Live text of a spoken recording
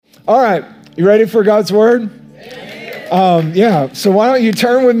All right, you ready for God's Word? So why don't you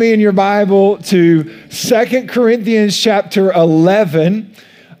turn with me in your Bible to 2 Corinthians chapter 11.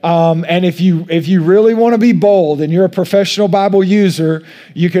 And if you really want to be bold and you're a professional Bible user,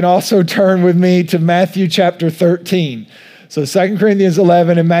 you can also turn with me to Matthew chapter 13. So 2 Corinthians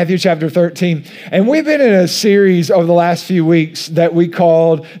 11 and Matthew chapter 13. And we've been in a series over the last few weeks that we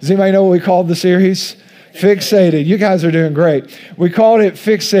called, does anybody know what we called the series? Fixated. You guys are doing great. We called it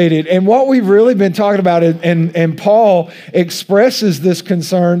Fixated. And what we've really been talking about, and Paul expresses this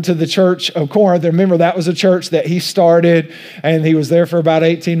concern to the church of Corinth. Remember, that was a church that he started, and he was there for about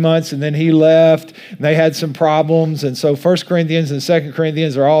 18 months, and then he left, and they had some problems. And so 1 Corinthians and 2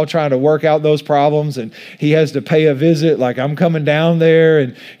 Corinthians are all trying to work out those problems, and he has to pay a visit, like, I'm coming down there.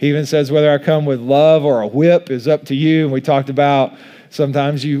 And he even says, whether I come with love or a whip is up to you. And we talked about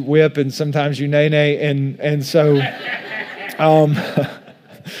sometimes you whip and sometimes you nay-nay. And so that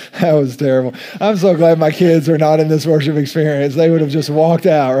was terrible. I'm so glad my kids are not in this worship experience. They would have just walked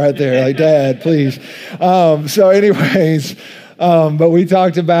out right there like, Dad, please. But we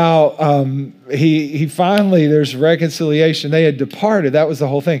talked about he finally, there's reconciliation. They had departed. That was the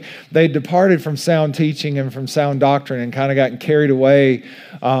whole thing. They had departed from sound teaching and from sound doctrine and kind of gotten carried away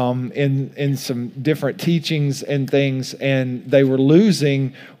in some different teachings and things. And they were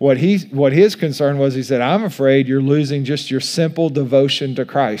losing what his concern was. He said, I'm afraid you're losing just your simple devotion to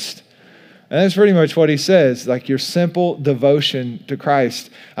Christ. And that's pretty much what he says, like your simple devotion to Christ.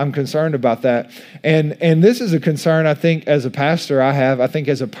 I'm concerned about that. And this is a concern I think as a pastor I have, I think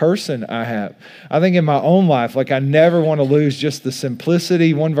as a person I have. I think in my own life, like I never want to lose just the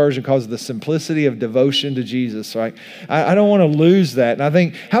simplicity. One version calls it the simplicity of devotion to Jesus. Right? I don't want to lose that. And I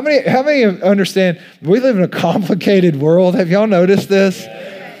think, how many understand we live in a complicated world? Have y'all noticed this?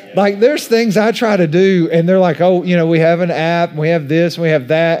 Like there's things I try to do and they're like, oh, we have an app, we have this, we have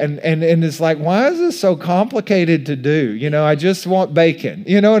that. And it's like, why is this so complicated to do? I just want bacon.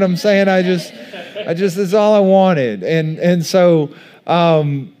 You know what I'm saying? I just, this is all I wanted. And so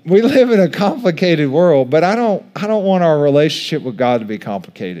we live in a complicated world, but I don't want our relationship with God to be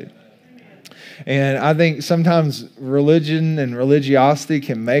complicated. And I think sometimes religion and religiosity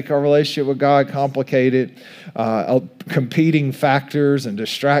can make our relationship with God complicated, competing factors and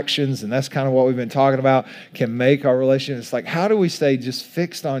distractions, and that's kind of what we've been talking about, can make our relationship. It's like, how do we stay just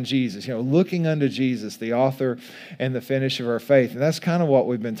fixed on Jesus, looking unto Jesus, the author and the finisher of our faith? And that's kind of what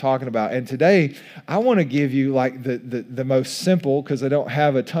we've been talking about. And today, I want to give you like the most simple, because I don't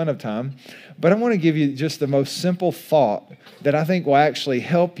have a ton of time, but I want to give you just the most simple thought that I think will actually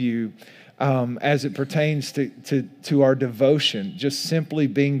help you as it pertains to our devotion, just simply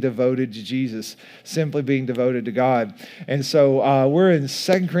being devoted to Jesus, simply being devoted to God. And so we're in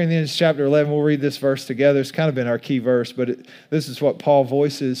 2 Corinthians chapter 11. We'll read this verse together. It's kind of been our key verse, but this is what Paul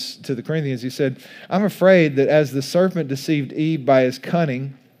voices to the Corinthians. He said, I'm afraid that as the serpent deceived Eve by his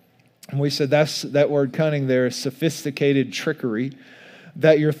cunning, and we said that word cunning there is sophisticated trickery,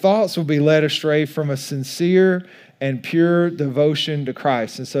 that your thoughts will be led astray from a sincere and pure devotion to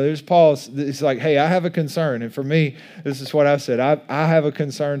Christ. And so there's Paul. He's like, hey, I have a concern. And for me, this is what I said. I have a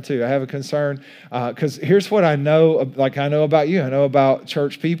concern too. I have a concern because here's what I know. Like I know about you. I know about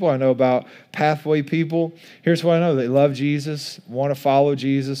church people. I know about Pathway people. Here's what I know. They love Jesus, want to follow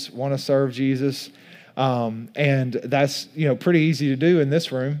Jesus, want to serve Jesus. And that's, pretty easy to do in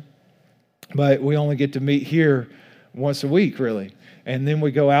this room. But we only get to meet here once a week, really. And then we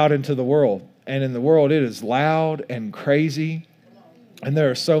go out into the world. And in the world, it is loud and crazy. And there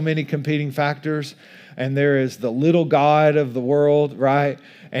are so many competing factors. And there is the little God of the world, right?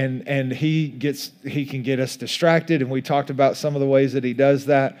 And he can get us distracted. And we talked about some of the ways that he does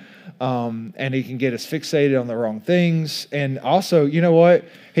that. And he can get us fixated on the wrong things. And also, you know what?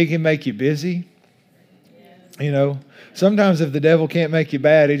 He can make you busy. Sometimes if the devil can't make you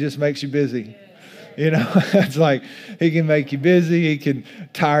bad, he just makes you busy. It's like he can make you busy. He can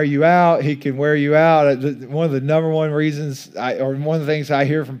tire you out. He can wear you out. One of the number one reasons, one of the things I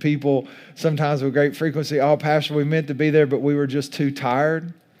hear from people sometimes with great frequency, oh, Pastor, we meant to be there, but we were just too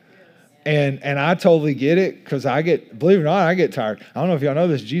tired. And I totally get it because believe it or not, I get tired. I don't know if y'all know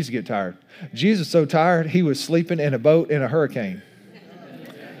this, Jesus get tired. Jesus so tired, he was sleeping in a boat in a hurricane.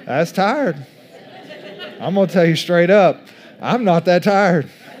 That's tired. I'm going to tell you straight up, I'm not that tired.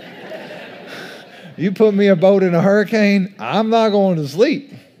 You put me in a boat in a hurricane, I'm not going to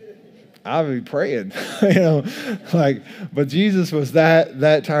sleep. I'll be praying, but Jesus was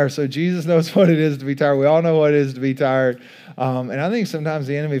that tired. So Jesus knows what it is to be tired. We all know what it is to be tired. And I think sometimes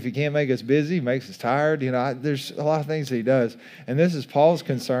the enemy, if he can't make us busy, makes us tired. There's a lot of things that he does. And this is Paul's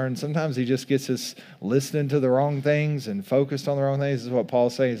concern. Sometimes he just gets us listening to the wrong things and focused on the wrong things. This is what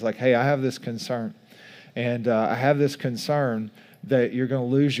Paul's saying. He's like, hey, I have this concern. And I have this concern that you're going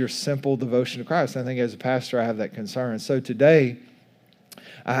to lose your simple devotion to Christ. And I think as a pastor, I have that concern. So today,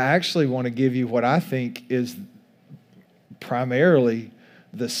 I actually want to give you what I think is primarily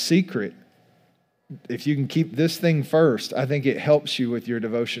the secret. If you can keep this thing first, I think it helps you with your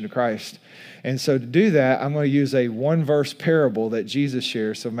devotion to Christ. And so to do that, I'm going to use a one-verse parable that Jesus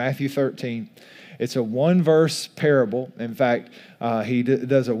shares. So Matthew 13, it's a one-verse parable. In fact, he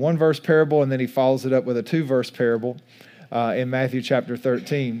does a one-verse parable, and then he follows it up with a two-verse parable in Matthew chapter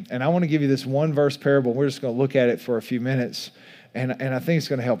 13. And I want to give you this one-verse parable. We're just going to look at it for a few minutes. And I think it's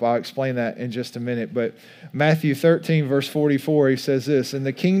going to help. I'll explain that in just a minute. But Matthew 13, verse 44, he says this, and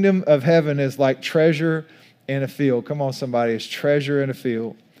the kingdom of heaven is like treasure in a field. Come on, somebody. It's treasure in a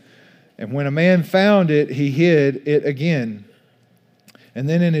field. And when a man found it, he hid it again. And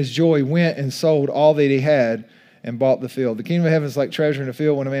then in his joy went and sold all that he had and bought the field. The kingdom of heaven is like treasure in a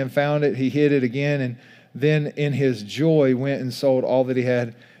field. When a man found it, he hid it again. And then in his joy went and sold all that he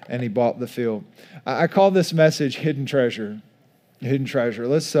had and he bought the field. I call this message Hidden Treasure. Hidden treasure.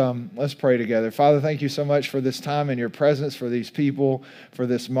 Let's pray together. Father, thank you so much for this time in your presence, for these people, for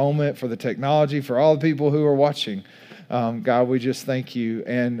this moment, for the technology, for all the people who are watching. God, we just thank you.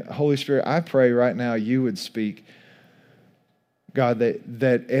 And Holy Spirit, I pray right now you would speak. God,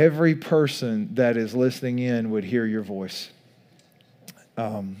 that every person that is listening in would hear your voice.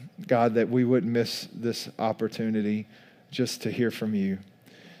 God, that we wouldn't miss this opportunity just to hear from you.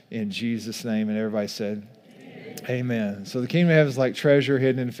 In Jesus' name. And everybody said, amen. So the kingdom of heaven is like treasure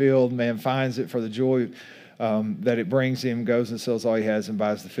hidden in the field. Man finds it for the joy that it brings him, goes and sells all he has and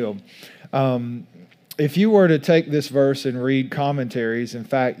buys the field. If you were to take this verse and read commentaries, in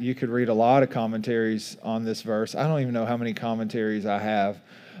fact, you could read a lot of commentaries on this verse. I don't even know how many commentaries I have,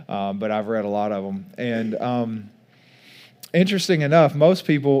 but I've read a lot of them. And interesting enough, most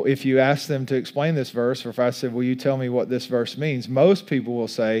people, if you ask them to explain this verse, or if I said, will you tell me what this verse means? Most people will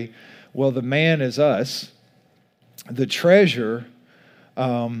say, well, the man is us. The treasure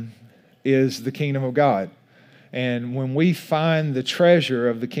is the kingdom of God. And when we find the treasure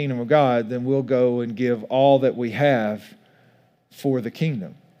of the kingdom of God, then we'll go and give all that we have for the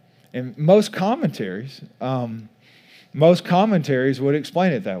kingdom. And most commentaries would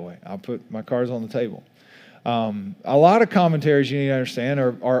explain it that way. I'll put my cards on the table. A lot of commentaries, you need to understand,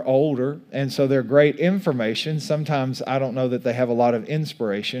 are older, and so they're great information. Sometimes I don't know that they have a lot of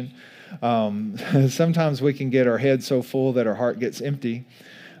inspiration. Sometimes we can get our head so full that our heart gets empty.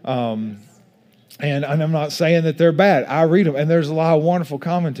 And I'm not saying that they're bad. I read them, and there's a lot of wonderful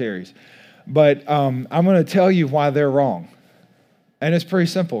commentaries. But I'm going to tell you why they're wrong. And it's pretty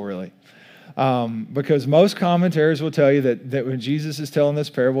simple, really. Because most commentaries will tell you that when Jesus is telling this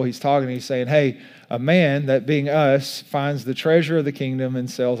parable, he's saying, hey, a man, that being us, finds the treasure of the kingdom and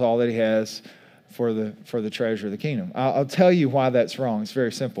sells all that he has for the treasure of the kingdom. I'll tell you why that's wrong. It's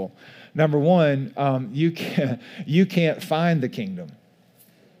very simple. Number one, you can't find the kingdom.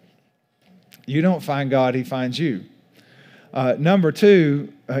 You don't find God, he finds you. Number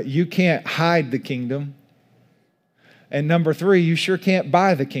two, you can't hide the kingdom. And number three, you sure can't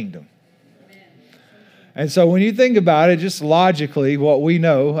buy the kingdom. And so when you think about it, just logically, what we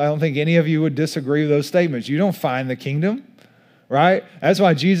know, I don't think any of you would disagree with those statements. You don't find the kingdom. Right? That's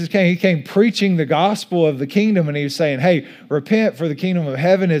why Jesus came. He came preaching the gospel of the kingdom, and he was saying, hey, repent, for the kingdom of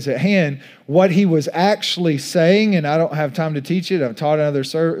heaven is at hand. What he was actually saying, and I don't have time to teach it. I've taught another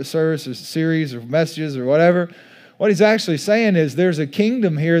service or series or messages or whatever. What he's actually saying is there's a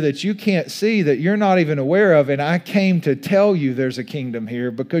kingdom here that you can't see, that you're not even aware of, and I came to tell you there's a kingdom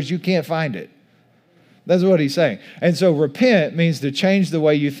here because you can't find it. That's what he's saying. And so repent means to change the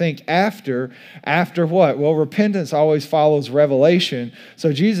way you think after what? Well, repentance always follows revelation.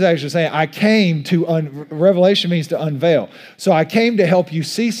 So Jesus is actually saying, I came to, revelation means to unveil. So I came to help you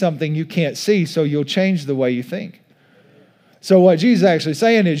see something you can't see so you'll change the way you think. So what Jesus is actually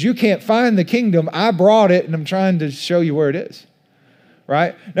saying is you can't find the kingdom. I brought it and I'm trying to show you where it is.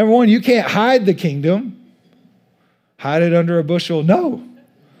 Right? Number one, you can't hide the kingdom. Hide it under a bushel? No.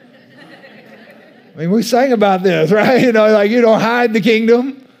 I mean, we sang about this, right? You don't hide the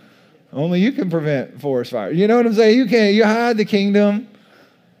kingdom. Only you can prevent forest fire. You know what I'm saying? You hide the kingdom.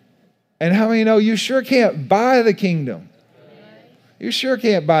 And how many know you sure can't buy the kingdom? You sure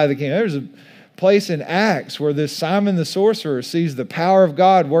can't buy the kingdom. There's a place in Acts where this Simon the sorcerer sees the power of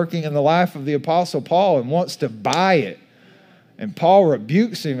God working in the life of the Apostle Paul and wants to buy it. And Paul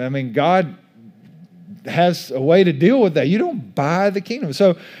rebukes him. I mean, God has a way to deal with that. You don't buy the kingdom.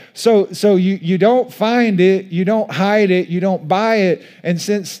 So you don't find it, you don't hide it, you don't buy it. And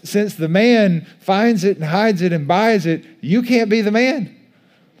since the man finds it and hides it and buys it, you can't be the man.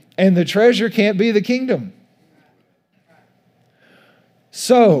 And the treasure can't be the kingdom.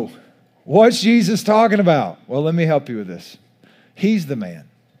 So, what's Jesus talking about? Well, let me help you with this. He's the man.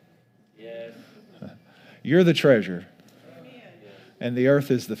 Yes. You're the treasure. And the earth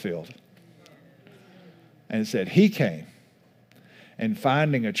is the field. And it said he came, and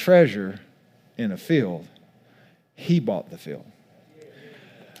finding a treasure in a field, he bought the field.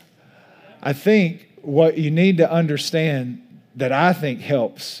 I think what you need to understand that I think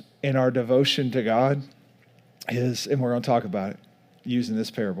helps in our devotion to God is, and we're going to talk about it using this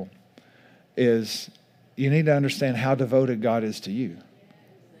parable, is you need to understand how devoted God is to you.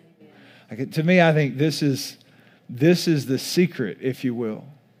 Like, to me, I think this is the secret, if you will,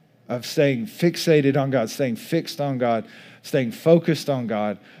 of staying fixated on God, staying fixed on God, staying focused on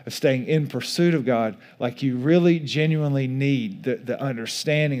God, of staying in pursuit of God. Like, you really genuinely need the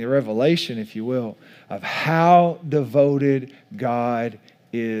understanding, the revelation, if you will, of how devoted God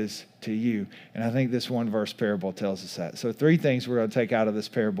is to you. And I think this one verse parable tells us that. So 3 things we're going to take out of this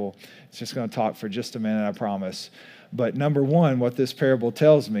parable. It's just going to talk for just a minute, I promise. But number 1, what this parable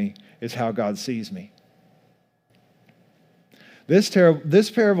tells me is how God sees me. This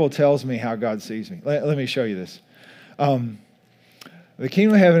parable tells me how God sees me. Let me show you this. The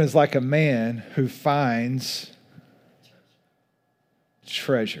kingdom of heaven is like a man who finds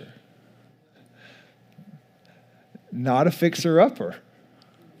treasure. Not a fixer-upper.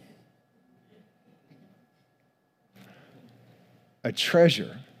 A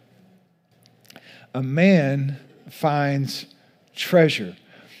treasure. A man finds treasure.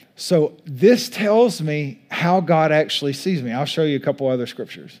 So this tells me how God actually sees me. I'll show you a couple other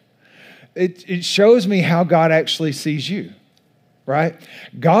scriptures. It shows me how God actually sees you, right?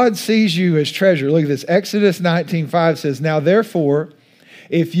 God sees you as treasure. Look at this. Exodus 19:5 says, "Now therefore,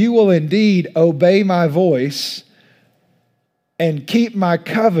 if you will indeed obey my voice and keep my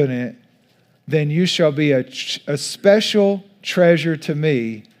covenant, then you shall be a special treasure to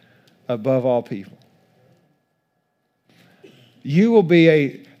me above all people." You will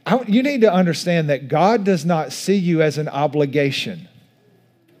be you need to understand that God does not see you as an obligation.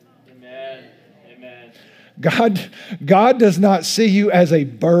 Amen. Amen. God does not see you as a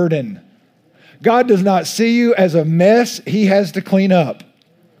burden. God does not see you as a mess he has to clean up.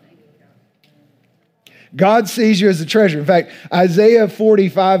 God sees you as a treasure. In fact, Isaiah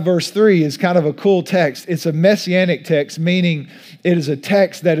 45 verse 3 is kind of a cool text. It's a messianic text, meaning it is a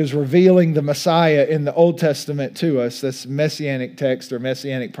text that is revealing the Messiah in the Old Testament to us. That's messianic text or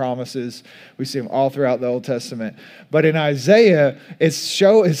messianic promises. We see them all throughout the Old Testament. But in Isaiah,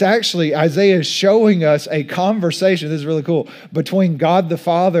 Isaiah is showing us a conversation, this is really cool, between God the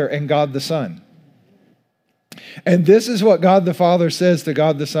Father and God the Son. And this is what God the Father says to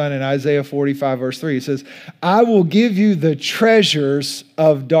God the Son in Isaiah 45 verse 3. He says, "I will give you the treasures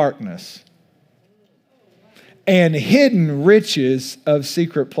of darkness and hidden riches of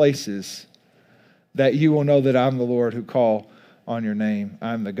secret places, that you will know that I'm the Lord who call on your name.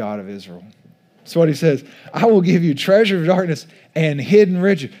 I'm the God of Israel." That's what he says. I will give you treasure of darkness and hidden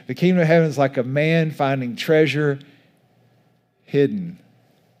riches. The kingdom of heaven is like a man finding treasure hidden.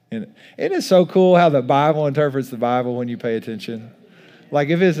 Isn't it so cool how the Bible interprets the Bible when you pay attention? Like,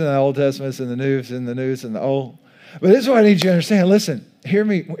 if it's in the Old Testament, it's in the New, it's in the New, it's in the Old. But this is what I need you to understand. Listen, hear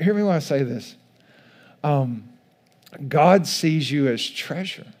me when I say this. God sees you as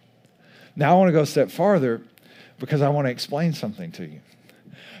treasure. Now I want to go a step farther because I want to explain something to you.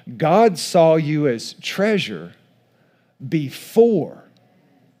 God saw you as treasure before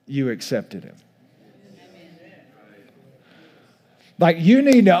you accepted him. Like, you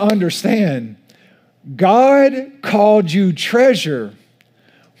need to understand, God called you treasure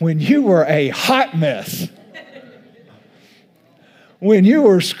when you were a hot mess. When you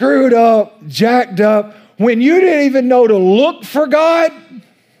were screwed up, jacked up, when you didn't even know to look for God,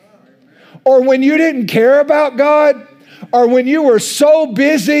 or when you didn't care about God, or when you were so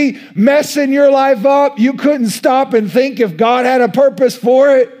busy messing your life up, you couldn't stop and think if God had a purpose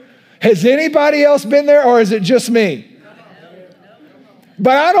for it. Has anybody else been there, or is it just me?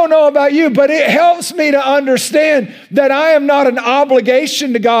 But I don't know about you, but it helps me to understand that I am not an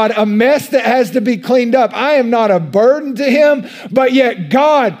obligation to God, a mess that has to be cleaned up. I am not a burden to him, but yet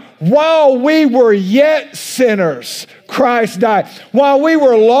God, while we were yet sinners, Christ died. While we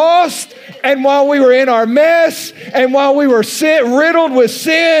were lost and while we were in our mess and while we were riddled with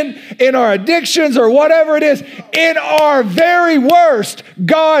sin in our addictions or whatever it is, in our very worst,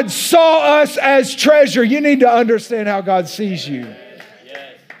 God saw us as treasure. You need to understand how God sees you.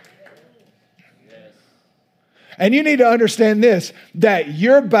 And you need to understand this, that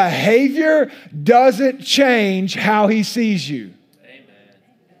your behavior doesn't change how he sees you.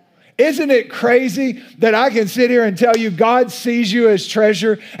 Isn't it crazy that I can sit here and tell you God sees you as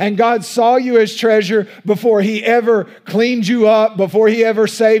treasure and God saw you as treasure before he ever cleaned you up, before he ever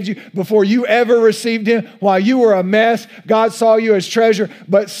saved you, before you ever received him, while you were a mess, God saw you as treasure.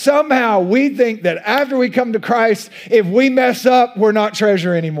 But somehow we think that after we come to Christ, if we mess up, we're not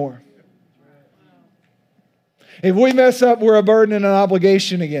treasure anymore. If we mess up, we're a burden and an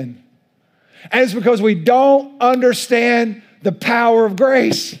obligation again. And it's because we don't understand the power of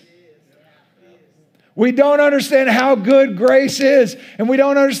grace. We don't understand how good grace is. And we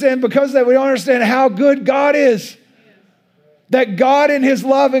don't understand, because of that, we don't understand how good God is. That God in his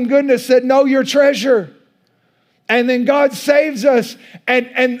love and goodness said, no, you're treasure. And then God saves us.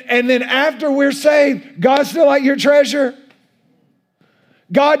 And then after we're saved, God's still like, you're treasure.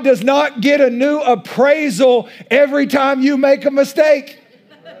 God does not get a new appraisal every time you make a mistake.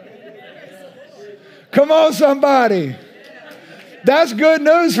 Come on, somebody. That's good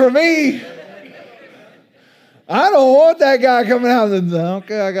news for me. I don't want that guy coming out and saying,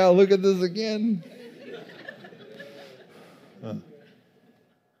 okay, I got to look at this again.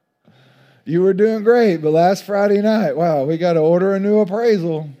 You were doing great, but last Friday night, wow, we got to order a new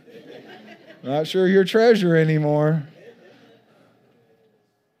appraisal. Not sure you're treasure anymore.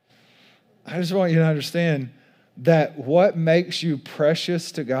 I just want you to understand that what makes you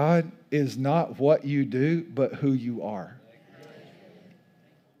precious to God is not what you do, but who you are.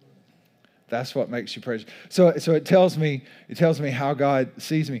 That's what makes you precious. So it tells me how God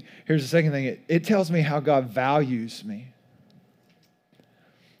sees me. Here's the second thing. It tells me how God values me.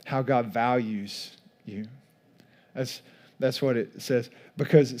 How God values you. That's what it says.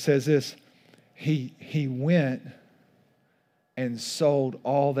 Because it says this, he went and sold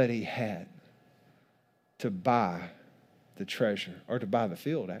all that he had to buy the treasure, or to buy the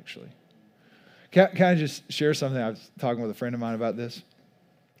field, actually. Can I just share something? I was talking with a friend of mine about this.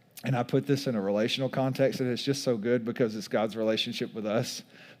 And I put this in a relational context, and it's just so good because it's God's relationship with us,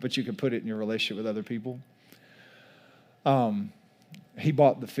 but you can put it in your relationship with other people. He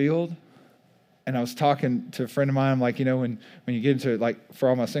bought the field, and I was talking to a friend of mine, I'm like, when you get into it, like for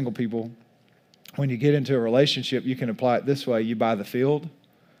all my single people, when you get into a relationship, you can apply it this way. You buy the field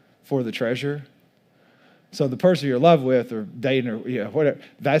for the treasure. So the person you're in love with or dating or whatever,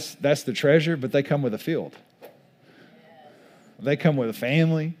 that's the treasure, but they come with a field. They come with a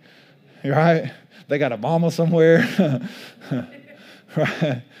family, right? They got a mama somewhere,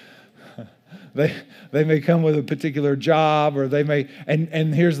 right? They may come with a particular job, or they may,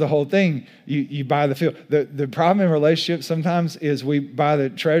 and here's the whole thing, you buy the field. The problem in relationships sometimes is we buy the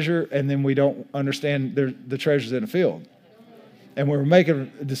treasure and then we don't understand the treasure's in a field. And when we're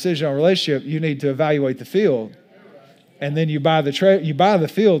making a decision on a relationship, you need to evaluate the field. And then you buy the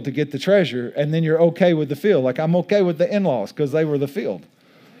field to get the treasure, and then you're okay with the field. Like, I'm okay with the in-laws because they were the field.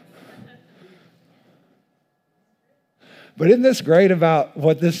 But isn't this great about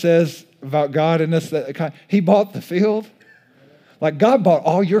what this says about God and this? That he bought the field. Like, God bought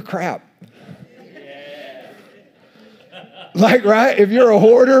all your crap. Like, right? If you're a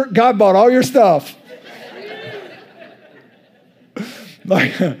hoarder, God bought all your stuff.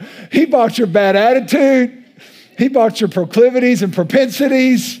 Like, he bought your bad attitude. He bought your proclivities and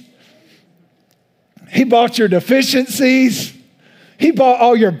propensities. He bought your deficiencies. He bought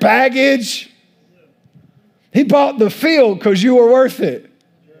all your baggage. He bought the field because you were worth it.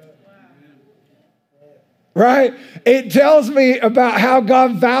 Right? It tells me about how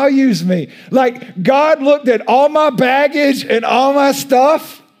God values me. Like, God looked at all my baggage and all my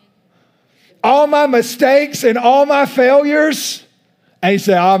stuff, all my mistakes and all my failures, and he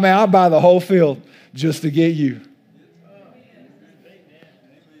said, oh man, I'll buy the whole field just to get you.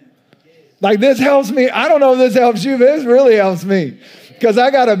 Like, this helps me. I don't know if this helps you, but this really helps me because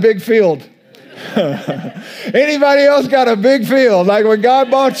I got a big field. Anybody else got a big field? Like, when God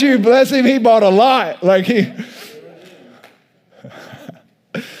bought you, bless him, he bought a lot. Like,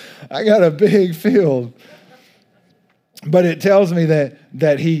 I got a big field. But it tells me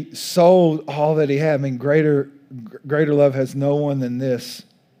that he sold all that he had. I mean, greater love has no one than this.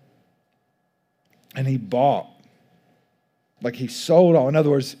 And he bought. Like, he sold all. In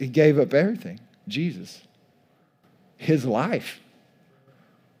other words, he gave up everything. Jesus. His life.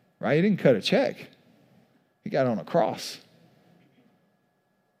 Right? He didn't cut a check. He got on a cross.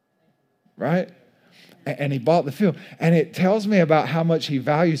 Right? And he bought the field. And it tells me about how much he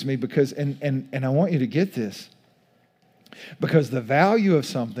values me because, and I want you to get this, because the value of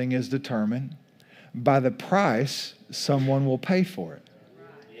something is determined by the price someone will pay for it.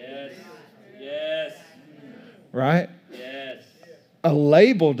 Yes. Yes. Right? Yes. A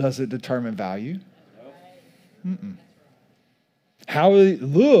label doesn't determine value. Mm-mm. How it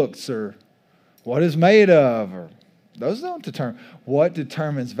looks or what it's made of, or those don't determine. What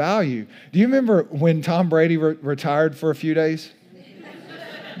determines value? Do you remember when Tom Brady retired for a few days?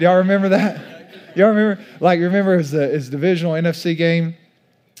 Do y'all remember that? Y'all remember? Like, remember it was divisional NFC game,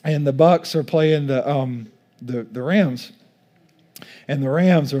 and the Bucs are playing the Rams, and the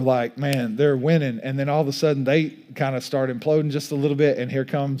Rams are like, man, they're winning, and then all of a sudden they kind of start imploding just a little bit, and here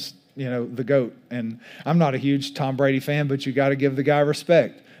comes the GOAT. And I'm not a huge Tom Brady fan, but you got to give the guy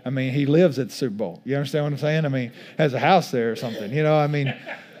respect. I mean, he lives at the Super Bowl. You understand what I'm saying? I mean, has a house there or something. I mean,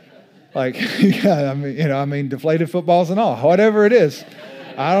 like, yeah, I mean, deflated footballs and all, whatever it is.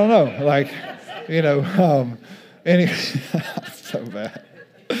 I don't know. Like, so bad.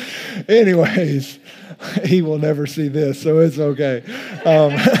 Anyways, he will never see this, so it's okay.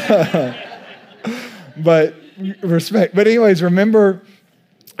 But respect. But anyways, remember,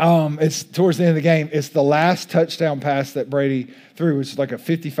 it's towards the end of the game. It's the last touchdown pass that Brady threw, which is like a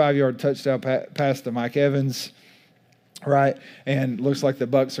 55-yard touchdown pass to Mike Evans, right? And looks like the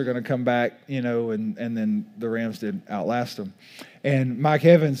Bucs are going to come back, and then the Rams did outlast them. And Mike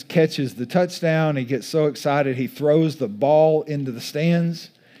Evans catches the touchdown. He gets so excited, he throws the ball into the stands,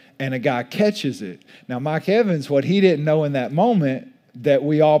 and a guy catches it. Now, Mike Evans, what he didn't know in that moment that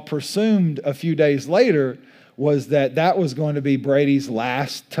we all presumed a few days later was that was going to be Brady's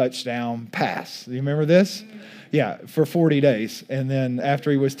last touchdown pass. Do you remember this? Yeah, for 40 days. And then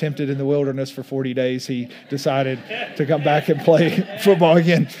after he was tempted in the wilderness for 40 days, he decided to come back and play football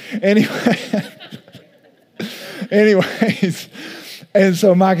again. Anyways, and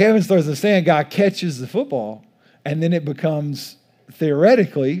so Mike Evans throws the stand, guy catches the football, and then it becomes,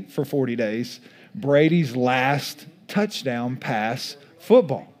 theoretically, for 40 days, Brady's last touchdown pass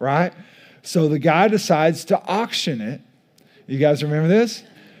football, right? So the guy decides to auction it. You guys remember this?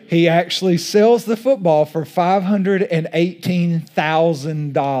 He actually sells the football for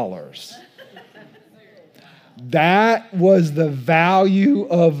 $518,000. That was the value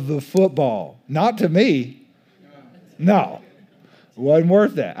of the football. Not to me. No. It wasn't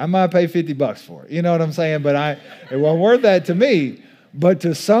worth that. I might pay $50 for it. You know what I'm saying? But it wasn't worth that to me. But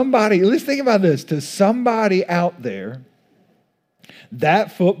to somebody, let's think about this. To somebody out there,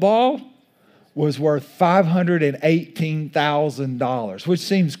 that football was worth $518,000, which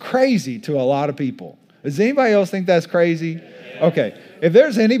seems crazy to a lot of people. Does anybody else think that's crazy? Okay. If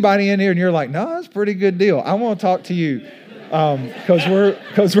there's anybody in here and you're like, no, that's a pretty good deal, I want to talk to you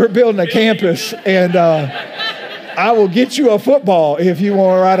because we're building a campus, and I will get you a football if you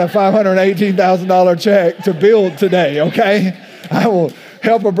want to write a $518,000 check to build today, okay? I will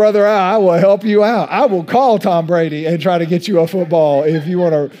help a brother out. I will help you out. I will call Tom Brady and try to get you a football if you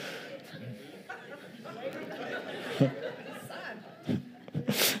want to.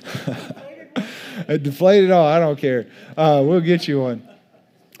 Deflate it all. I don't care. We'll get you one.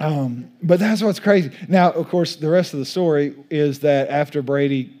 But that's what's crazy. Now, of course, the rest of the story is that after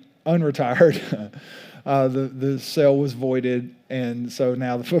Brady unretired, the sale was voided, and so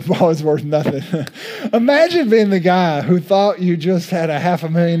now the football is worth nothing. Imagine being the guy who thought you just had a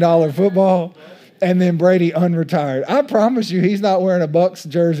 $500,000 football, and then Brady unretired. I promise you, he's not wearing a Bucs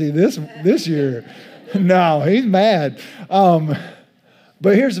jersey this year. No, he's mad.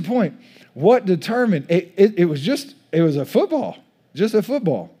 But here's the point. What determined it? It was a football, just a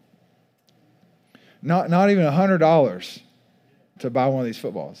football. Not even $100 to buy one of these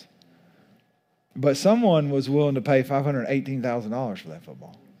footballs. But someone was willing to pay $518,000 for that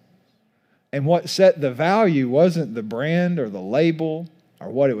football. And what set the value wasn't the brand or the label or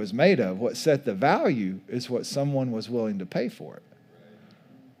what it was made of. What set the value is what someone was willing to pay for it.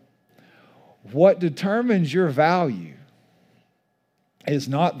 What determines your value is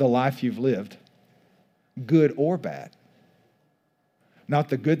not the life you've lived, good or bad. Not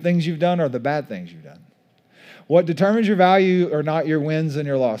the good things you've done or the bad things you've done. What determines your value are not your wins and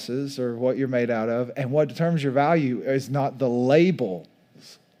your losses or what you're made out of. And what determines your value is not the labels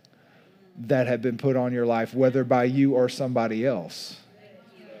that have been put on your life, whether by you or somebody else.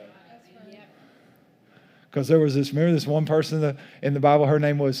 Because remember this one person in the Bible, her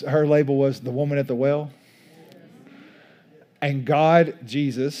label was the woman at the well. And God,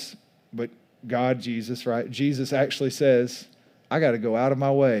 Jesus, right? Jesus actually says, I got to go out of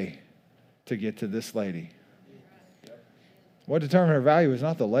my way to get to this lady. What determines our value is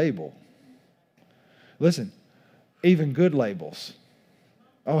not the label. Listen, even good labels.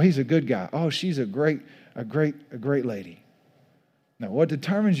 Oh, he's a good guy. Oh, she's a great lady. No, what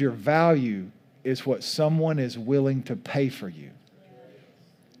determines your value is what someone is willing to pay for you.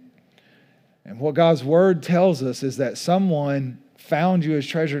 And what God's word tells us is that someone found you as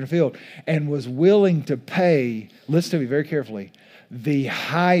treasure in the field and was willing to pay, listen to me very carefully, the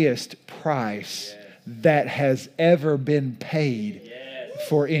highest price that has ever been paid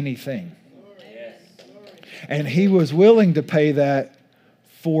for anything. And he was willing to pay that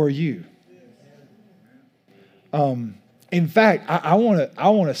for you. In fact, I want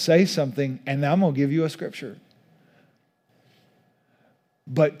to say something, and I'm going to give you a scripture.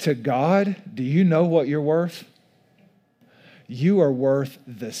 But to God, do you know what you're worth? You are worth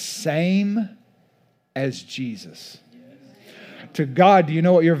the same as Jesus. To God, do you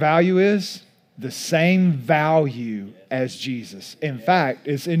know what your value is? The same value as Jesus. In fact,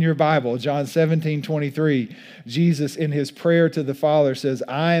 it's in your Bible, John 17:23. Jesus, in his prayer to the Father, says,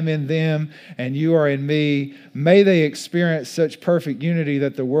 I am in them and you are in me. May they experience such perfect unity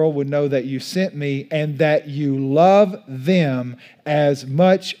that the world would know that you sent me and that you love them as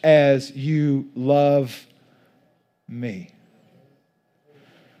much as you love me.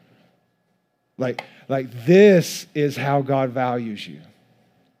 Like this is how God values you.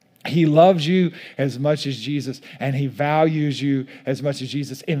 He loves you as much as Jesus, and he values you as much as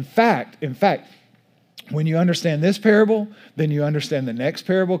Jesus. In fact, when you understand this parable, then you understand the next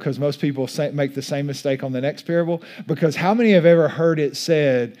parable, because most people make the same mistake on the next parable. Because how many have ever heard it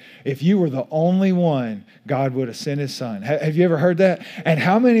said, if you were the only one, God would have sent his son? Have you ever heard that? And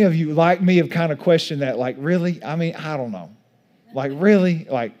how many of you, like me, have kind of questioned that? Like, really? I mean, I don't know. Like, really?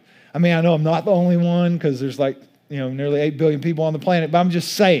 Like, I mean, I know I'm not the only one, because there's nearly 8 billion people on the planet, but I'm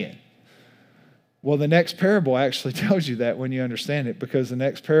just saying. Well, the next parable actually tells you that when you understand it, because the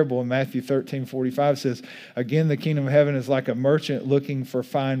next parable in Matthew 13:45 says, again, the kingdom of heaven is like a merchant looking for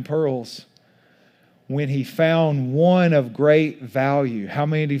fine pearls. When he found one of great value, how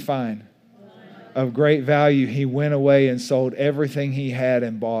many did he find? Of great value, he went away and sold everything he had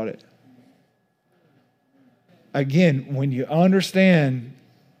and bought it. Again, when you understand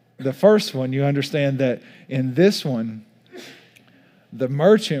the first one, you understand that in this one, the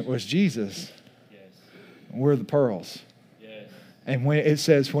merchant was Jesus. We're the pearls. And when it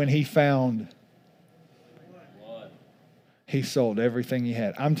says when he found, he sold everything he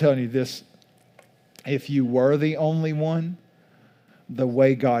had. I'm telling you this, if you were the only one, the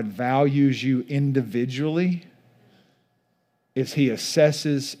way God values you individually is he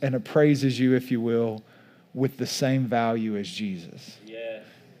assesses and appraises you, if you will, with the same value as Jesus.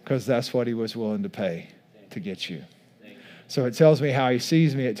 Because that's what he was willing to pay to get you. So it tells me how he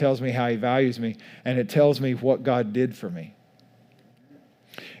sees me, it tells me how he values me, and it tells me what God did for me.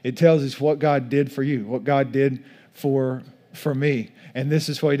 It tells us what God did for you, what God did for me. And this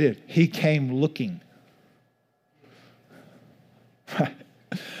is what he did. He came looking.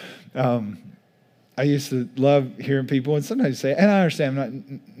 I used to love hearing people, and sometimes say, and I understand,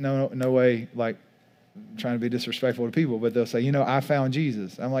 I'm not no way like trying to be disrespectful to people, but they'll say, I found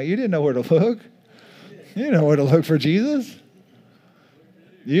Jesus. I'm like, you didn't know where to look. You didn't know where to look for Jesus.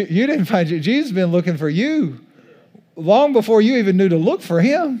 You didn't find Jesus. Jesus has been looking for you long before you even knew to look for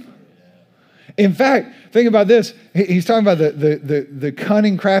him. In fact, think about this. He's talking about the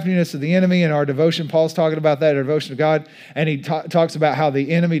cunning craftiness of the enemy in our devotion. Paul's talking about that in our devotion to God. And he talks about how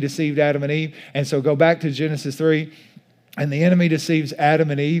the enemy deceived Adam and Eve. And so go back to Genesis 3. And the enemy deceives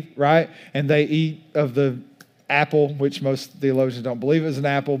Adam and Eve, right? And they eat of the apple, which most theologians don't believe is an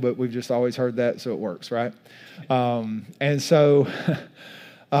apple, but we've just always heard that, so it works, right? And so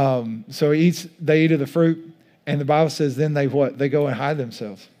they eat of the fruit. And the Bible says then they what? They go and hide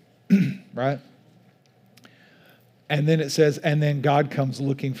themselves, right? And then it says, and then God comes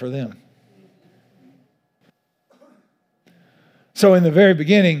looking for them. So in the very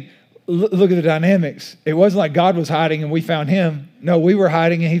beginning, look at the dynamics. It wasn't like God was hiding and we found him. No, we were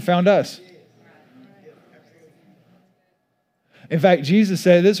hiding and he found us. In fact, Jesus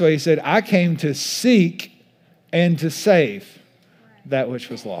said it this way. He said, I came to seek and to save that which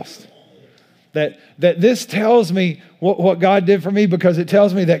was lost. That this tells me what God did for me, because it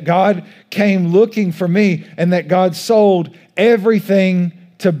tells me that God came looking for me and that God sold everything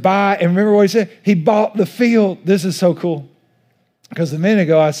to buy. And remember what he said? He bought the field. This is so cool. Because a minute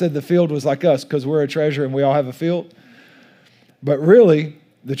ago I said the field was like us because we're a treasure and we all have a field. But really,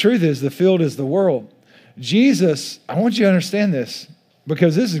 the truth is the field is the world. Jesus, I want you to understand this,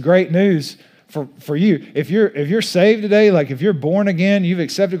 because this is great news for you. If you're saved today, like if you're born again, you've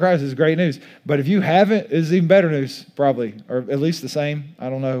accepted Christ, it's great news. But if you haven't, it's even better news, probably, or at least the same. I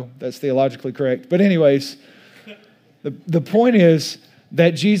don't know. That's theologically correct. But anyways, the point is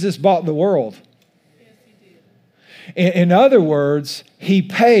that Jesus bought the world. Yes, he did. In other words, he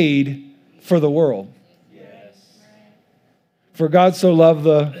paid for the world. Yes. For God so loved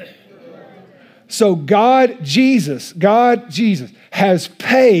the... So God, Jesus, has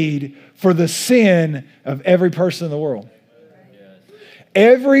paid for the sin of every person in the world.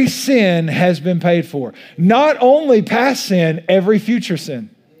 Every sin has been paid for. Not only past sin, every future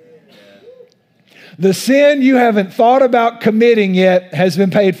sin. The sin you haven't thought about committing yet has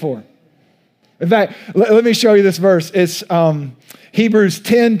been paid for. In fact, let me show you this verse. It's Hebrews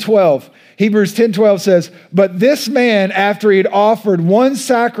 10:12. Hebrews 10:12 says, but this man, after he had offered one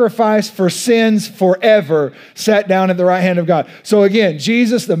sacrifice for sins forever, sat down at the right hand of God. So again,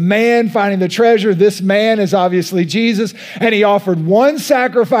 Jesus, the man finding the treasure, this man is obviously Jesus, and he offered one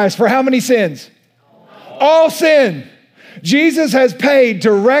sacrifice for how many sins? All sin. Jesus has paid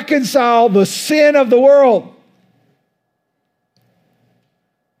to reconcile the sin of the world.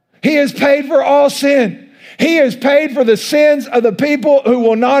 He has paid for all sin. He has paid for the sins of the people who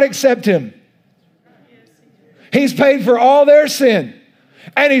will not accept him. He's paid for all their sin.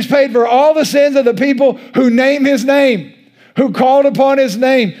 And he's paid for all the sins of the people who name his name, who called upon his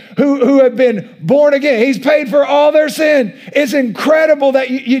name, who have been born again. He's paid for all their sin. It's incredible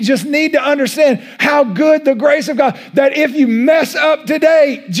that you just need to understand how good the grace of God, that if you mess up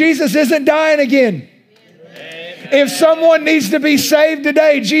today, Jesus isn't dying again. If someone needs to be saved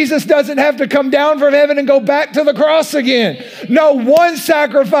today, Jesus doesn't have to come down from heaven and go back to the cross again. No, one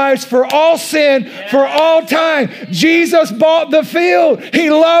sacrifice for all sin, for all time. Jesus bought the field. He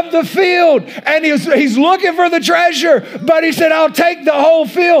loved the field. And he's looking for the treasure. But he said, I'll take the whole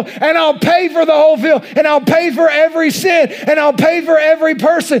field and I'll pay for the whole field. And I'll pay for every sin. And I'll pay for every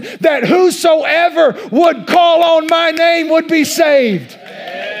person, that whosoever would call on my name would be saved.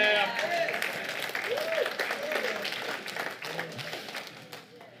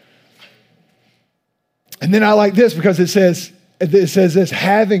 And then I like this because it says this,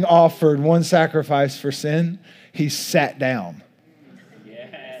 having offered one sacrifice for sin, he sat down.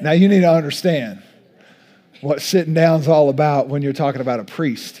 Yes. Now you need to understand what sitting down is all about when you're talking about a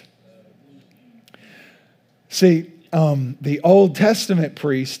priest. See, the Old Testament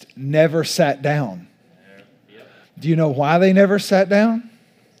priest never sat down. Do you know why they never sat down?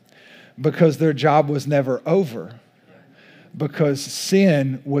 Because their job was never over. Because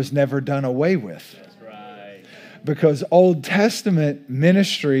sin was never done away with. Because Old Testament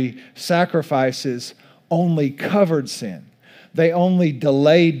ministry sacrifices only covered sin. They only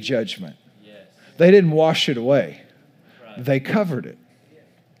delayed judgment. Yes. They didn't wash it away. Right. They covered it.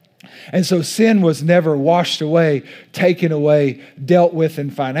 And so sin was never washed away, taken away, dealt with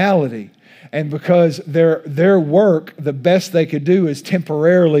in finality. And because their work, the best they could do is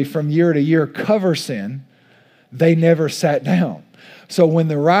temporarily from year to year cover sin, they never sat down. So when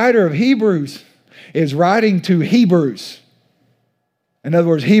the writer of Hebrews is writing to Hebrews, in other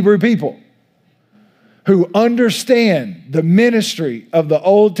words, Hebrew people who understand the ministry of the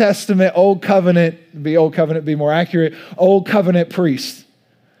Old Testament, Old Covenant, be more accurate, Old Covenant priests.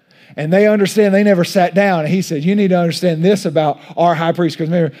 And they understand, they never sat down. And he said, you need to understand this about our high priest.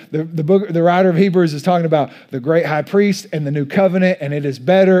 Because remember, the writer of Hebrews is talking about the great high priest and the new covenant, and it is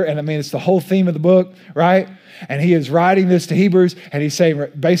better. And I mean, it's the whole theme of the book, right? And he is writing this to Hebrews, and he's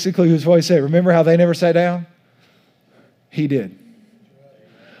saying, basically, who's what he said, remember how they never sat down? He did.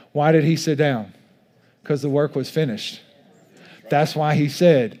 Why did he sit down? Because the work was finished. That's why he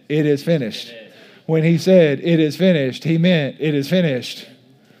said, it is finished. When he said, it is finished, he meant, it is finished.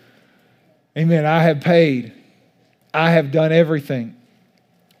 Amen. I have paid. I have done everything.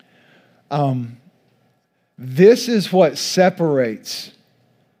 This is what separates,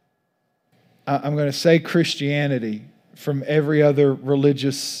 I'm going to say, Christianity from every other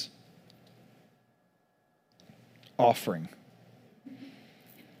religious offering.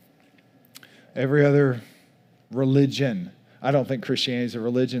 Every other religion. I don't think Christianity is a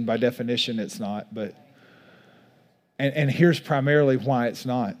religion. By definition, it's not. But and here's primarily why it's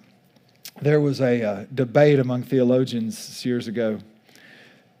not. There was a debate among theologians years ago,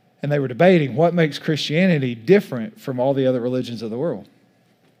 and they were debating what makes Christianity different from all the other religions of the world.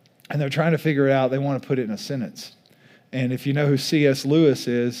 And they're trying to figure it out. They want to put it in a sentence. And if you know who C.S. Lewis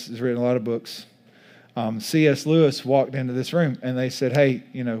is, he's written a lot of books. C.S. Lewis walked into this room, and they said, hey,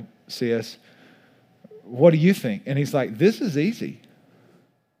 C.S., what do you think? And he's like, this is easy.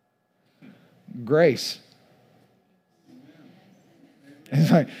 Grace. It's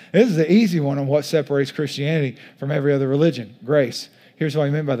like, this is the easy one on what separates Christianity from every other religion, grace. Here's what I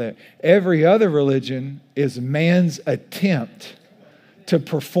meant by that. Every other religion is man's attempt to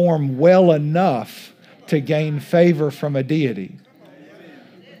perform well enough to gain favor from a deity.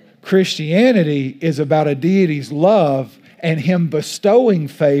 Christianity is about a deity's love and him bestowing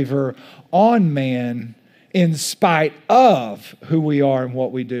favor on man in spite of who we are and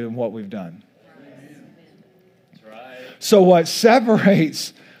what we do and what we've done. That's right. So what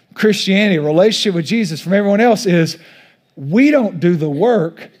separates Christianity, a relationship with Jesus, from everyone else is we don't do the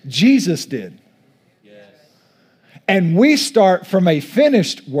work, Jesus did. Yes. And we start from a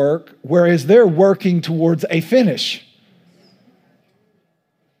finished work, whereas they're working towards a finish.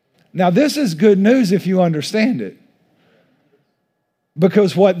 Now, this is good news if you understand it.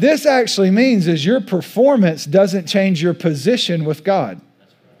 Because what this actually means is your performance doesn't change your position with God.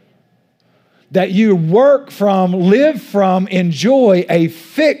 That you work from, live from, enjoy a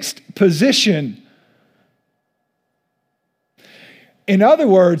fixed position. In other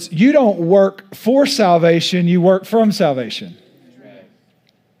words, you don't work for salvation, you work from salvation.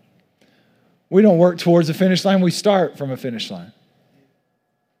 We don't work towards a finish line, we start from a finish line.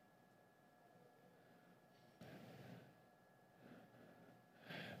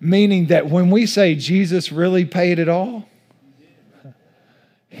 Meaning that when we say Jesus really paid it all,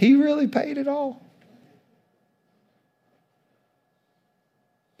 he really paid it all.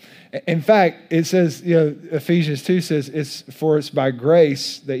 In fact, it says, Ephesians 2 says, it's by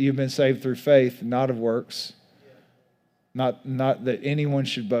grace that you've been saved through faith, not of works. Not that anyone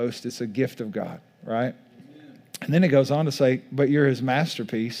should boast. It's a gift of God, right? And then it goes on to say, but you're his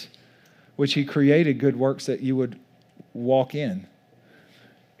masterpiece, which he created good works that you would walk in.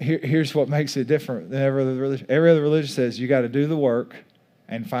 Here's what makes it different than every other religion. Every other religion says you got to do the work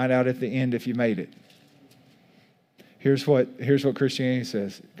and find out at the end if you made it. Here's what Christianity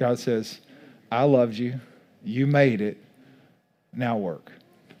says. God says, I loved you. You made it. Now work.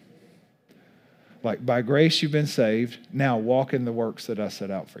 Like by grace you've been saved. Now walk in the works that I set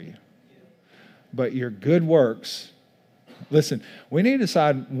out for you. But your good works, listen, we need to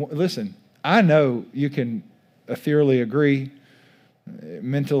decide, listen, I know you can ethereally agree,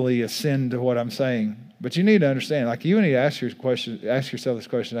 mentally ascend to what I'm saying, but you need to understand, like you need to ask yourself this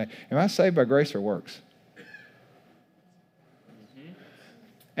question today, am I saved by grace or works?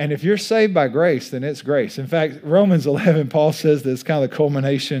 And if you're saved by grace, then it's grace. In fact, Romans 11, Paul says that it's kind of the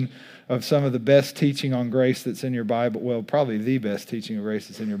culmination of some of the best teaching on grace that's in your Bible. Well, probably the best teaching of grace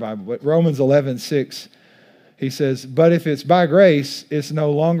that's in your Bible. But Romans 11:6, he says, but if it's by grace, it's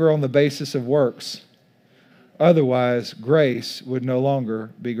no longer on the basis of works. Otherwise, grace would no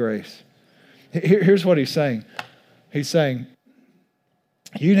longer be grace. Here's what he's saying. He's saying,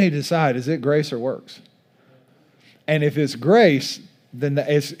 you need to decide, is it grace or works? And if it's grace, then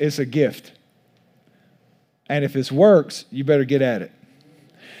it's a gift. And if it's works, you better get at it.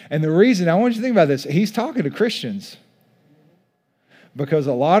 And the reason, I want you to think about this, he's talking to Christians. Because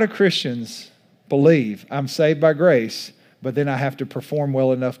a lot of Christians believe, I'm saved by grace, but then I have to perform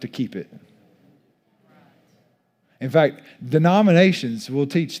well enough to keep it. In fact, denominations will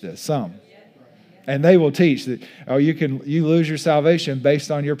teach this, some. And they will teach that, you lose your salvation based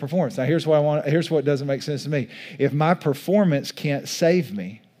on your performance. Now here's what doesn't make sense to me. If my performance can't save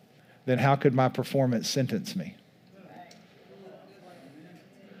me, then how could my performance sentence me?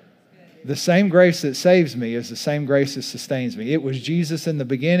 The same grace that saves me is the same grace that sustains me. It was Jesus in the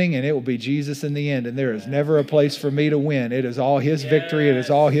beginning and it will be Jesus in the end. And there is never a place for me to win. It is all his victory. It is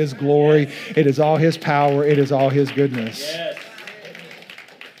all his glory. It is all his power. It is all his goodness. Yes.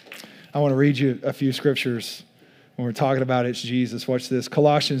 I want to read you a few scriptures when we're talking about it's Jesus. Watch this.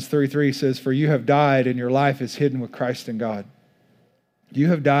 Colossians 3:3 says, for you have died and your life is hidden with Christ in God. You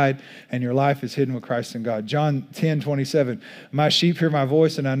have died and your life is hidden with Christ in God. John 10:27, my sheep hear my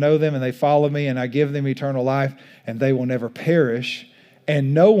voice and I know them and they follow me and I give them eternal life and they will never perish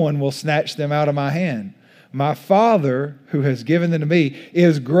and no one will snatch them out of my hand. My Father who has given them to me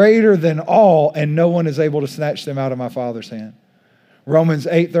is greater than all and no one is able to snatch them out of my Father's hand. Romans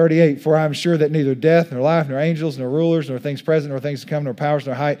 8:38, for I am sure that neither death, nor life, nor angels, nor rulers, nor things present, nor things to come, nor powers,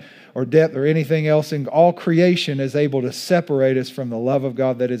 nor height, or depth, or anything else in all creation is able to separate us from the love of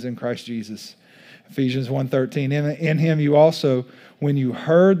God that is in Christ Jesus. Ephesians 1:13, in him you also, when you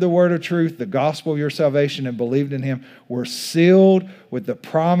heard the word of truth, the gospel of your salvation, and believed in him, were sealed with the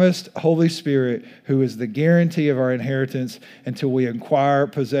promised Holy Spirit, who is the guarantee of our inheritance until we acquire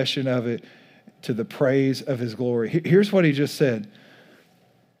possession of it to the praise of his glory. Here's what he just said.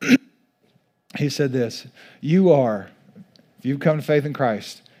 He said this, if you've come to faith in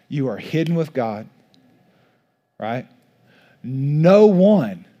Christ, you are hidden with God, right? no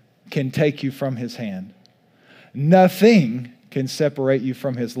one can take you from his hand. Nothing can separate you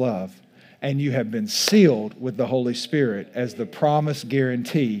from his love. And you have been sealed with the Holy Spirit as the promised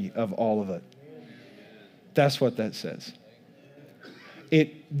guarantee of all of it. That's what that says.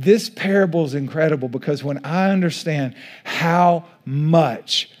 This parable is incredible because when I understand how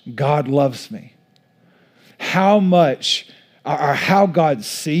much God loves me, how much or how God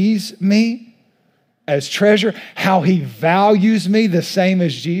sees me as treasure, how he values me the same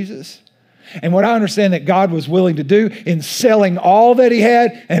as Jesus. And what I understand that God was willing to do in selling all that he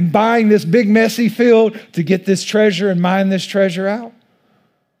had and buying this big messy field to get this treasure and mine this treasure out,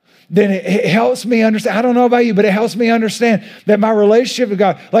 then it helps me understand. I don't know about you, but it helps me understand that my relationship with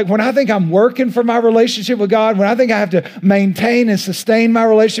God, like when I think I'm working for my relationship with God, when I think I have to maintain and sustain my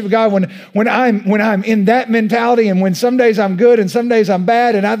relationship with God, when I'm in that mentality, and when some days I'm good and some days I'm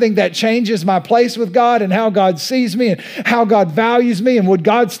bad, and I think that changes my place with God and how God sees me and how God values me, and would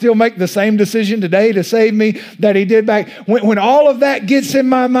God still make the same decision today to save me that he did back? When all of that gets in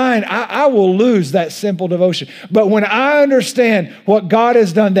my mind, I will lose that simple devotion. But when I understand what God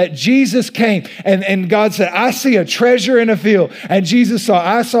has done, that Jesus came and God said, I see a treasure in a field. And Jesus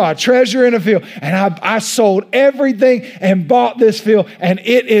I saw a treasure in a field. And I sold everything and bought this field, and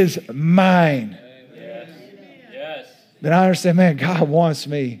it is mine. Yes. Yes. Then I understand, man, God wants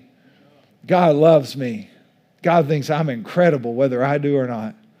me. God loves me. God thinks I'm incredible, whether I do or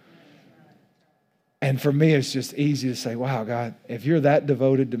not. And for me, it's just easy to say, wow, God, if you're that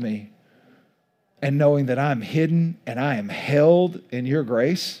devoted to me, and knowing that I'm hidden and I am held in your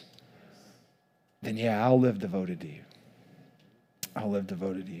grace, then yeah, I'll live devoted to you. I'll live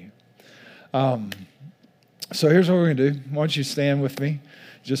devoted to you. So here's what we're going to do. Why don't you stand with me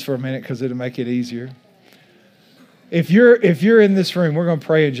just for a minute, because it'll make it easier. If you're in this room, we're going to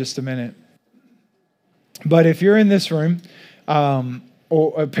pray in just a minute. But if you're in this room,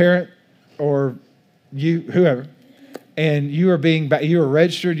 or a parent, or you, whoever, and you are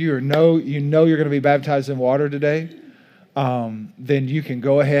registered, you know you're going to be baptized in water today, then you can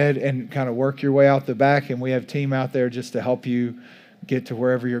go ahead and kind of work your way out the back, and we have a team out there just to help you get to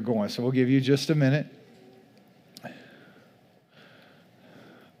wherever you're going. So we'll give you just a minute.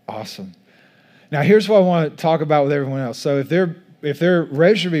 Awesome. Now here's what I want to talk about with everyone else. So if they're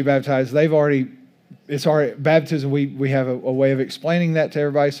registered to be baptized, it's already baptism. We have a way of explaining that to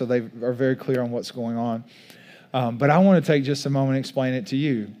everybody, so they are very clear on what's going on. But I want to take just a moment and explain it to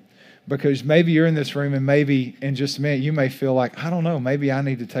you, because maybe you're in this room, and maybe in just a minute you may feel like, I don't know, maybe I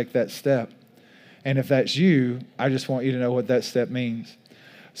need to take that step. And if that's you, I just want you to know what that step means.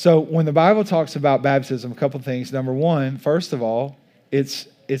 So when the Bible talks about baptism, a couple of things. Number one, first of all, it's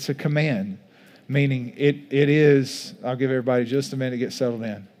a command, meaning it is, I'll give everybody just a minute to get settled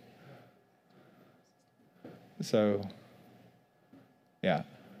in. So, yeah.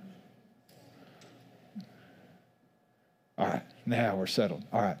 All right, now we're settled.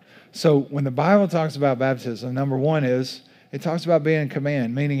 All right. So when the Bible talks about baptism, number one is it talks about being a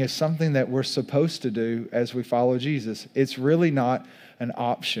command, meaning it's something that we're supposed to do as we follow Jesus. It's really not an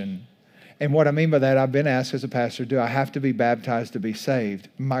option. And what I mean by that, I've been asked as a pastor, do I have to be baptized to be saved?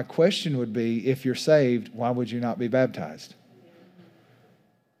 My question would be, if you're saved, why would you not be baptized?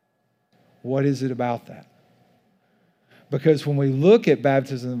 What is it about that? Because when we look at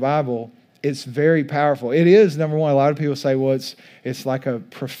baptism in the Bible, it's very powerful. It is, number one, a lot of people say, well, it's like a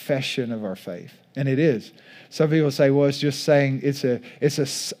profession of our faith. And it is. Some people say, well, it's just saying it's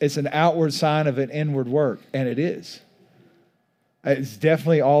an outward sign of an inward work. And it is. It's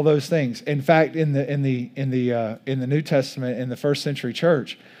definitely all those things. In fact, in the New Testament, in the first century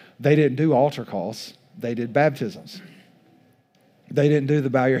church, they didn't do altar calls. They did baptisms. They didn't do the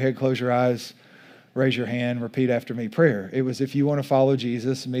bow your head, close your eyes, raise your hand, repeat after me prayer. It was, if you want to follow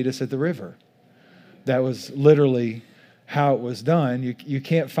Jesus, meet us at the river. That was literally how it was done. You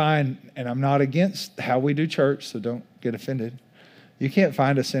can't find, and I'm not against how we do church, so don't get offended. You can't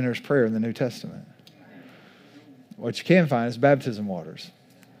find a sinner's prayer in the New Testament. What you can find is baptism waters.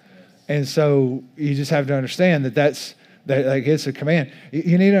 And so you just have to understand that it's a command.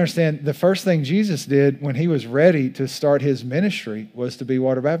 You need to understand the first thing Jesus did when he was ready to start his ministry was to be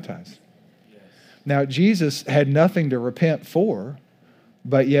water baptized. Now, Jesus had nothing to repent for,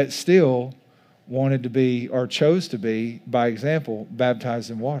 but yet still wanted to be, or chose to be, by example,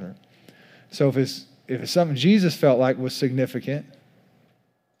 baptized in water. So if it's something Jesus felt like was significant,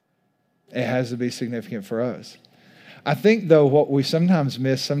 it has to be significant for us. I think, though, what we sometimes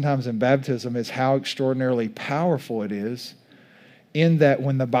miss, sometimes in baptism, is how extraordinarily powerful it is, in that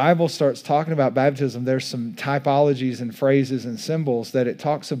when the Bible starts talking about baptism, there's some typologies and phrases and symbols that it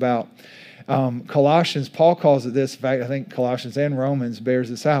talks about. Colossians, Paul calls it this. In fact, I think Colossians and Romans bears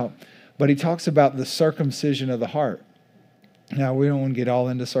this out. But he talks about the circumcision of the heart. Now, we don't want to get all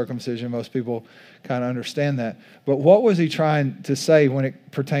into circumcision. Most people kind of understand that. But what was he trying to say when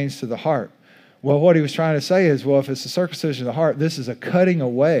it pertains to the heart? Well, what he was trying to say is, well, if it's a circumcision of the heart, this is a cutting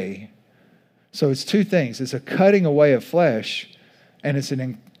away. So it's two things. It's a cutting away of flesh, and it's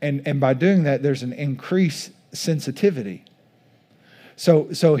and by doing that, there's an increased sensitivity.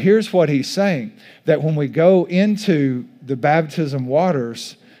 So here's what he's saying, that when we go into the baptism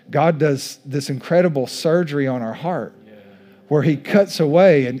waters, God does this incredible surgery on our heart, where he cuts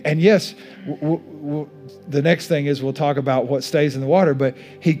away. And yes, the next thing is we'll talk about what stays in the water, but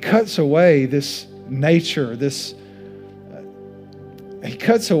he cuts away this nature, he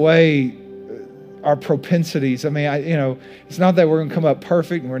cuts away our propensities. I mean, it's not that we're going to come up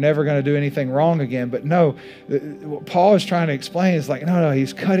perfect and we're never going to do anything wrong again, but no, what Paul is trying to explain is like, no,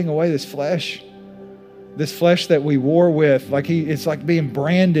 he's cutting away this flesh that we war with. It's like being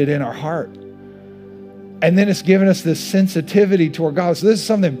branded in our heart. And then it's given us this sensitivity toward God. So this is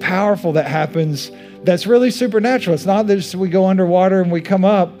something powerful that happens that's really supernatural. It's not that just we go underwater and we come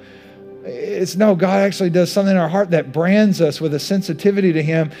up. It's no, God actually does something in our heart that brands us with a sensitivity to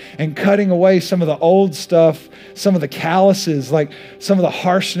him, and cutting away some of the old stuff, some of the calluses, like some of the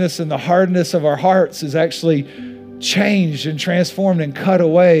harshness and the hardness of our hearts is actually changed and transformed and cut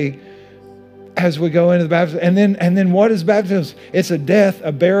away as we go into the baptism. And then what is baptism? It's a death,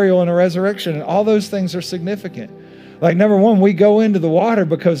 a burial, and a resurrection. And all those things are significant. Like, number one, we go into the water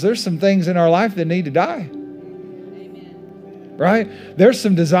because there's some things in our life that need to die. Amen. Right? There's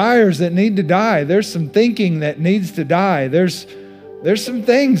some desires that need to die. There's some thinking that needs to die. There's some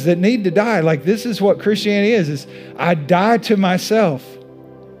things that need to die. Like, this is what Christianity is I die to myself.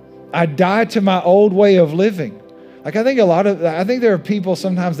 I die to my old way of living. Like, I think there are people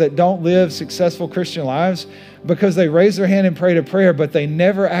sometimes that don't live successful Christian lives because they raise their hand and prayed a prayer, but they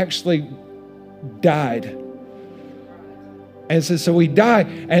never actually died. And it says, so we die,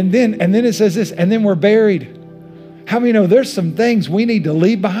 and then it says this, and then we're buried. How many know there's some things we need to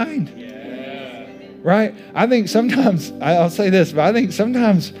leave behind? Yeah. Right? I think sometimes, I'll say this, but I think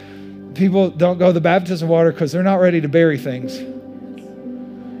sometimes people don't go to the baptism water because they're not ready to bury things.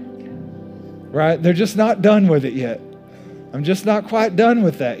 Right? They're just not done with it yet. I'm just not quite done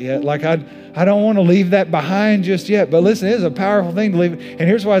with that yet. Like, I don't want to leave that behind just yet. But listen, it is a powerful thing to leave. And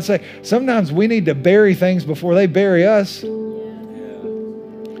here's why I say, sometimes we need to bury things before they bury us.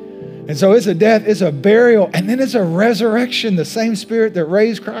 And so it's a death, it's a burial, and then it's a resurrection. The same Spirit that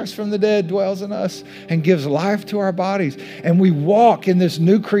raised Christ from the dead dwells in us and gives life to our bodies. And we walk in this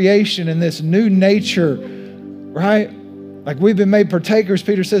new creation, in this new nature, right? Like, we've been made partakers,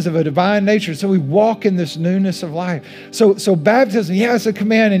 Peter says, of a divine nature. So we walk in this newness of life. So baptism, yeah, it's a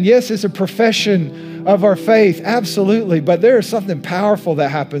command, and yes, it's a profession of our faith, absolutely. But there is something powerful that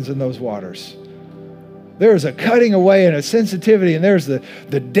happens in those waters. There is a cutting away and a sensitivity, and there's the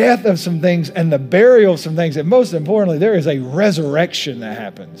death of some things and the burial of some things. And most importantly, there is a resurrection that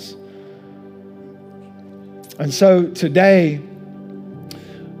happens. And so today,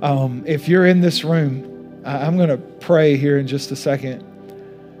 if you're in this room, I'm going to pray here in just a second.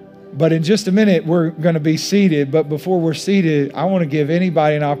 But in just a minute, we're going to be seated. But before we're seated, I want to give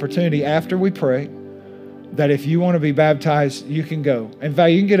anybody an opportunity after we pray that if you want to be baptized, you can go. In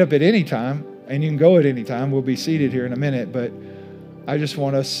fact, you can get up at any time and you can go at any time. We'll be seated here in a minute. But I just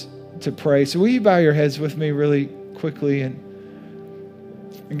want us to pray. So will you bow your heads with me really quickly? And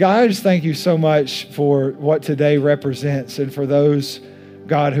God, I just thank you so much for what today represents, and for those,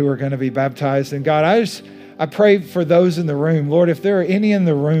 God, who are going to be baptized. And God, I pray for those in the room. Lord, if there are any in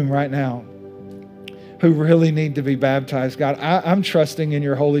the room right now who really need to be baptized, God, I'm trusting in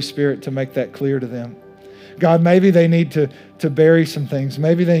your Holy Spirit to make that clear to them. God, maybe they need to bury some things.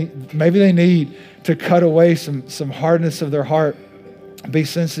 Maybe they need to cut away some hardness of their heart, be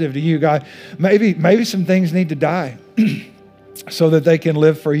sensitive to you. God, maybe some things need to die so that they can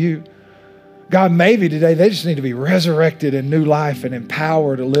live for you. God, maybe today they just need to be resurrected in new life and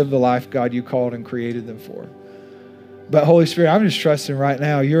empowered to live the life, God, you called and created them for. But Holy Spirit, I'm just trusting right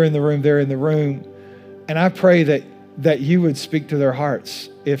now, you're in the room, they're in the room, and I pray that you would speak to their hearts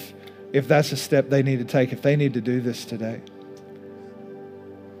if that's a step they need to take, if they need to do this today.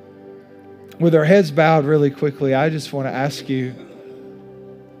 With our heads bowed really quickly, I just want to ask you,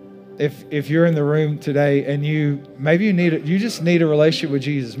 if you're in the room today and you just need a relationship with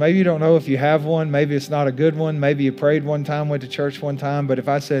Jesus. Maybe you don't know if you have one. Maybe it's not a good one. Maybe you prayed one time, went to church one time. But if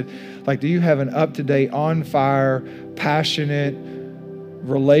I said, like, do you have an up-to-date, on-fire, passionate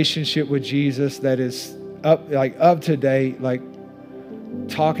relationship with Jesus that is up to date? Like,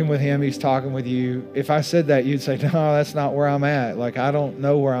 talking with him, he's talking with you. If I said that, you'd say, no, that's not where I'm at. Like, I don't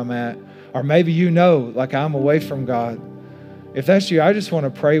know where I'm at. Or maybe you know, like, I'm away from God. If that's you, I just want to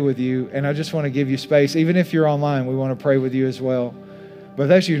pray with you, and I just want to give you space. Even if you're online, we want to pray with you as well. But if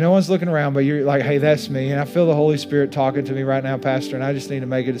that's you, no one's looking around, but you're like, hey, that's me. And I feel the Holy Spirit talking to me right now, Pastor, and I just need to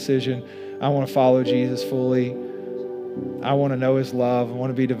make a decision. I want to follow Jesus fully. I want to know his love. I want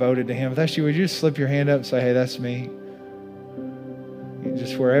to be devoted to him. If that's you, would you just slip your hand up and say, hey, that's me?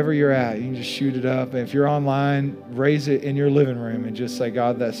 Just wherever you're at, you can just shoot it up. And if you're online, raise it in your living room and just say,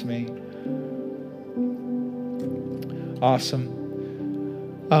 God, that's me. Awesome.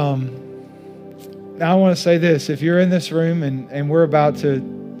 Now I want to say this. If you're in this room and we're about to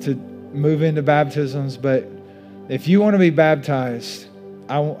move into baptisms, but if you want to be baptized,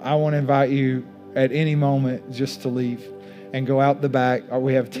 I want to invite you at any moment just to leave and go out the back.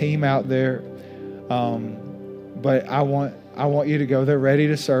 We have team out there. But I want you to go. They're ready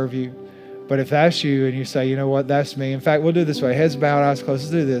to serve you. But if that's you and you say, you know what, that's me. In fact, we'll do it this way. Heads bowed, eyes closed.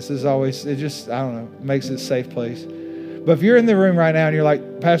 Let's do this. This is always, it just, I don't know, makes it a safe place. But if you're in the room right now and you're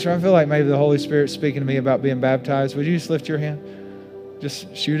like, Pastor, I feel like maybe the Holy Spirit's speaking to me about being baptized, would you just lift your hand?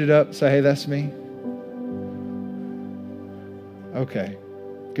 Just shoot it up. Say, hey, that's me. Okay.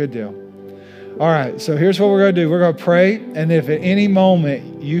 Good deal. All right, so here's what we're going to do. We're going to pray, and if at any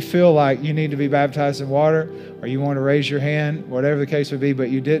moment you feel like you need to be baptized in water or you want to raise your hand, whatever the case would be, but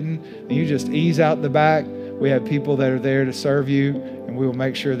you didn't, and you just ease out the back. We have people that are there to serve you, and we will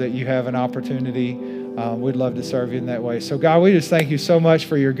make sure that you have an opportunity. We'd love to serve you in that way. So, God, we just thank you so much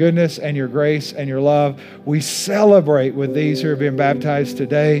for your goodness and your grace and your love. We celebrate with these who are being baptized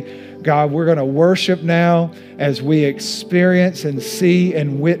today. God, we're going to worship now as we experience and see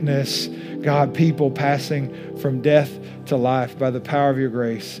and witness, God, people passing from death to life by the power of your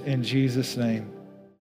grace. In Jesus' name.